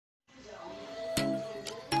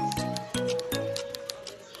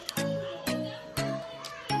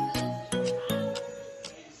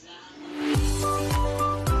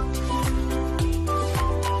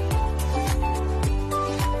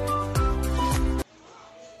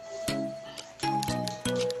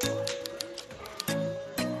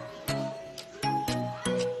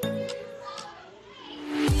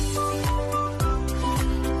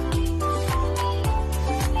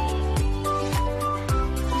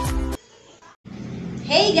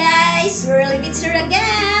Hey guys, Swirlybitz here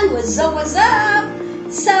again. What's up, what's up?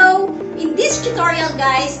 So, in this tutorial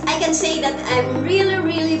guys, I can say that I'm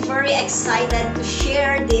really very excited to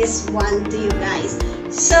share this one to you guys.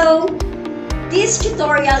 So, this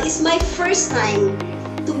tutorial is my first time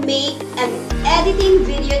to make an editing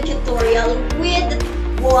video tutorial with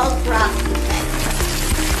wall crack effect.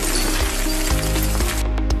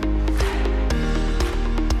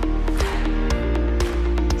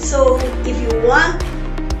 So, if you want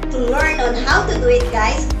to learn on how to do it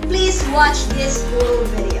guys, please watch this full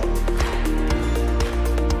video.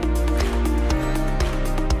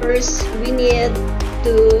 First, we need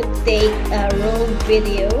to take a raw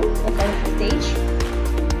video of our footage.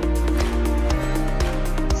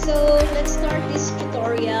 So let's start this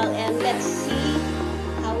tutorial and let's see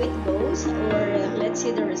how it goes, or let's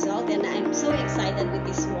see the result, and I'm so excited with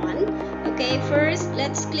this one. Okay, first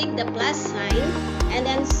let's click the plus sign and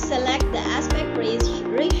then select the aspect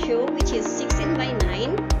ratio, which is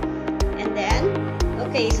 16:9, and then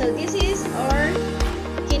okay, so this is our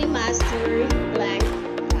Kinemaster blank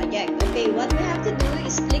project. Okay, what we have to do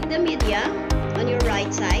is click the media on your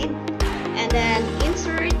right side and then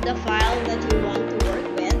insert the file that you want to work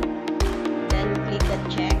with, then click the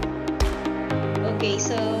check. Okay,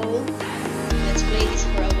 so let's play this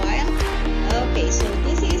for a while. Okay, so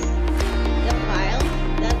this is the file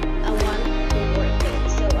that I want to work with.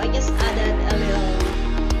 So I just added a little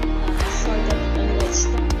sort of a little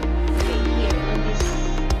stuff. Okay, here on this.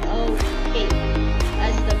 Okay,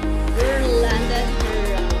 as the girl landed her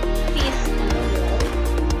fist on the wall.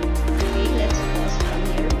 Okay, let's pause from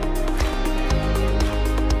here.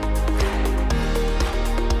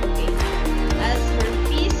 Okay, as her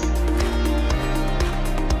fist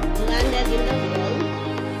landed in the wall.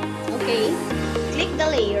 Okay, click the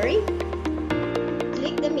layer,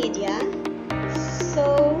 click the media. So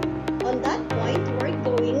on that point, we're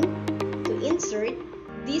going to insert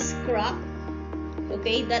this crop.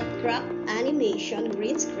 Okay, that crop animation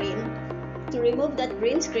green screen. To remove that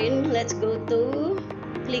green screen, let's go to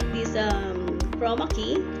click this chroma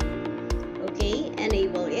key. Okay,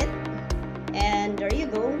 enable it, and there you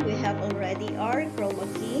go. We have already our chroma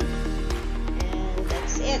key, and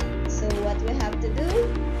that's it. So what we have to do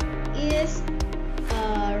is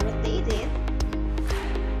rotate it.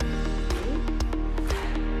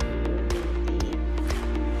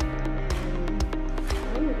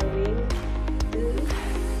 I'm going to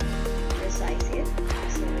resize it.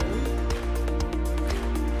 So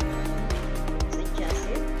let's adjust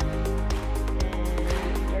it,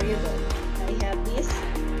 and there you go. I have this.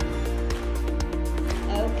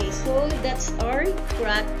 Okay, so that's our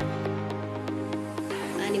crack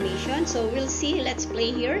animation. So we'll see. Let's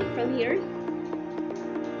play here from here.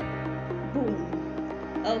 Boom.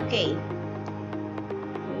 Okay.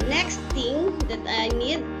 Next thing that I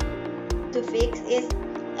need to fix is,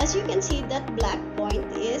 as you can see, that black point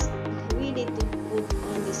is we need to put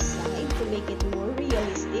on this side to make it more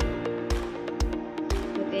realistic.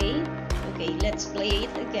 Okay. Okay. Let's play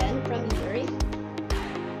it again from here.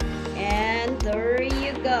 And there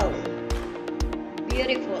you go.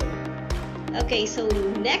 Beautiful. Okay, so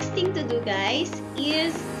next thing to do guys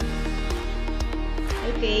is,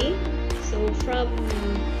 okay, so from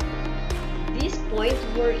this point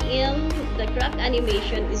we're in, the crack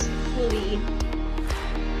animation is fully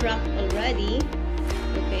cracked already.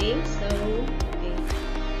 Okay, so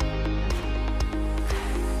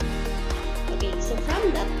okay, so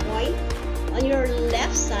from that point on your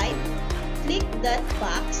left side, click that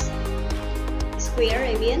box square,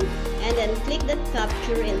 I mean, and then click that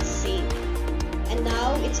capture and save. And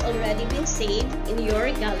now it's already been saved in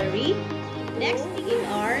your gallery. Next in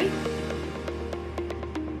our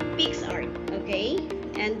PixArt. Okay,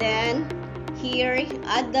 and then here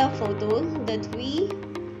add the photo that we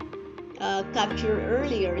captured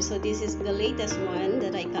earlier. So this is the latest one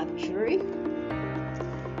that I captured.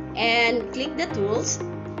 And click the tools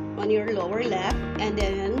on your lower left and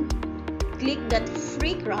then click that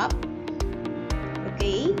free crop.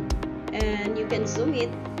 Okay, and you can zoom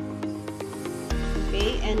it.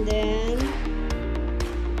 Okay, and then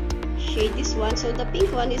shade this one. So the pink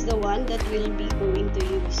one is the one that we'll be going to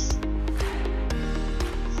use.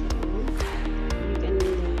 So you can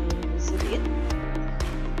zoom it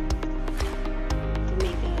to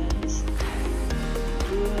make us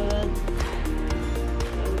good.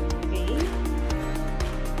 Okay.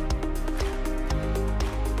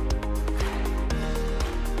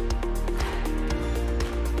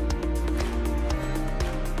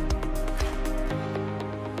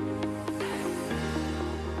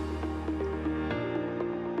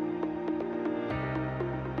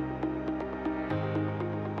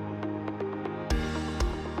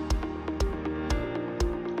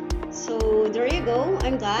 So there you go,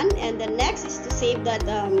 I'm done. And the next is to save that,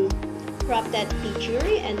 crop that picture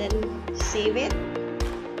and then save it.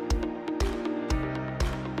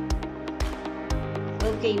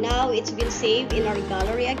 Okay, now it's been saved in our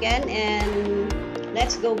gallery again, and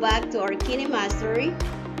let's go back to our Kinemaster.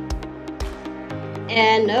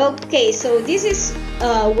 And okay, so this is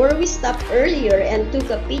where we stopped earlier and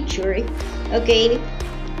took a picture. Okay,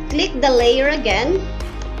 click the layer again,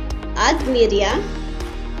 add media,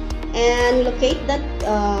 and locate that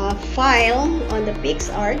file on the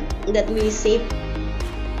PixArt that we saved.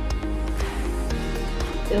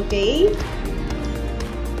 Okay,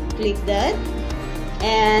 click that,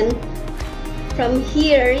 and from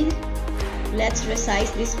here let's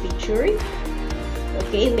resize this picture.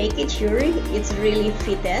 Okay, make it sure it's really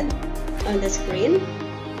fitted on the screen.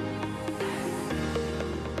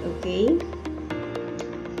 Okay,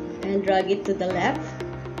 and drag it to the left.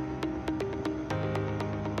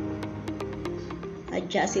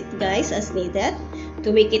 Adjust it, guys, as needed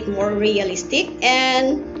to make it more realistic,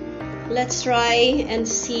 and let's try and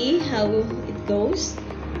see how it goes.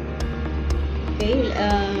 Okay,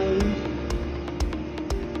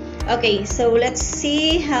 okay, so let's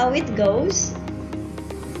see how it goes.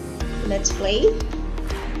 Let's play.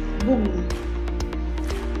 Boom.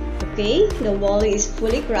 Okay, the wall is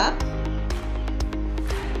fully cropped.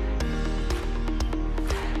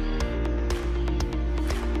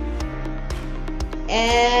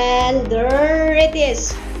 And there it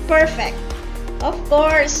is. Perfect. Of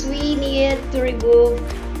course, we need to remove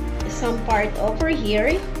some part over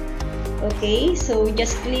here. Okay, so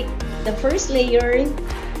just click the first layer,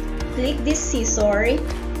 click this scissor,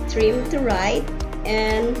 trim to right,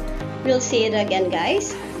 and we'll see it again,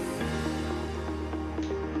 guys.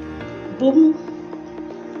 Boom.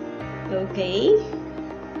 Okay.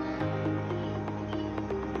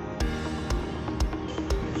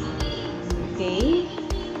 Okay.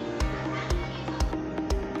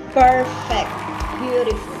 Perfect.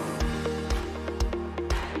 Beautiful.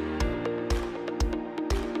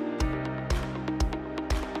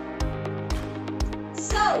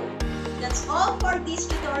 So, that's all for this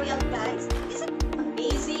tutorial, guys. Isn't it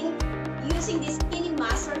amazing using this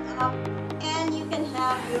Kinemaster app, and you can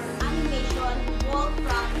have your animation wall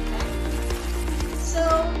crop effect. So,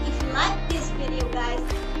 if you like this video, guys,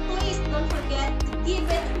 please don't forget to give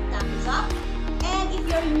it a thumbs up. And if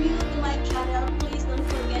you're new to my channel, please don't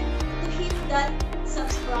forget to hit that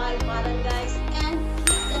subscribe button, guys, and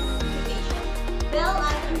hit that notification bell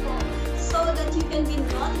icon so that you can be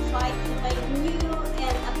notified to my new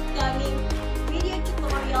and upcoming video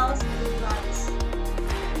tutorials and vlogs.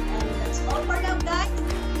 And that's all for now, guys.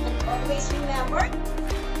 And always remember,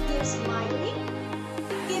 keep smiling,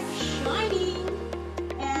 keep shining.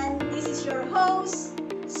 And this is your host,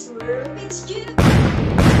 Swirlybitz.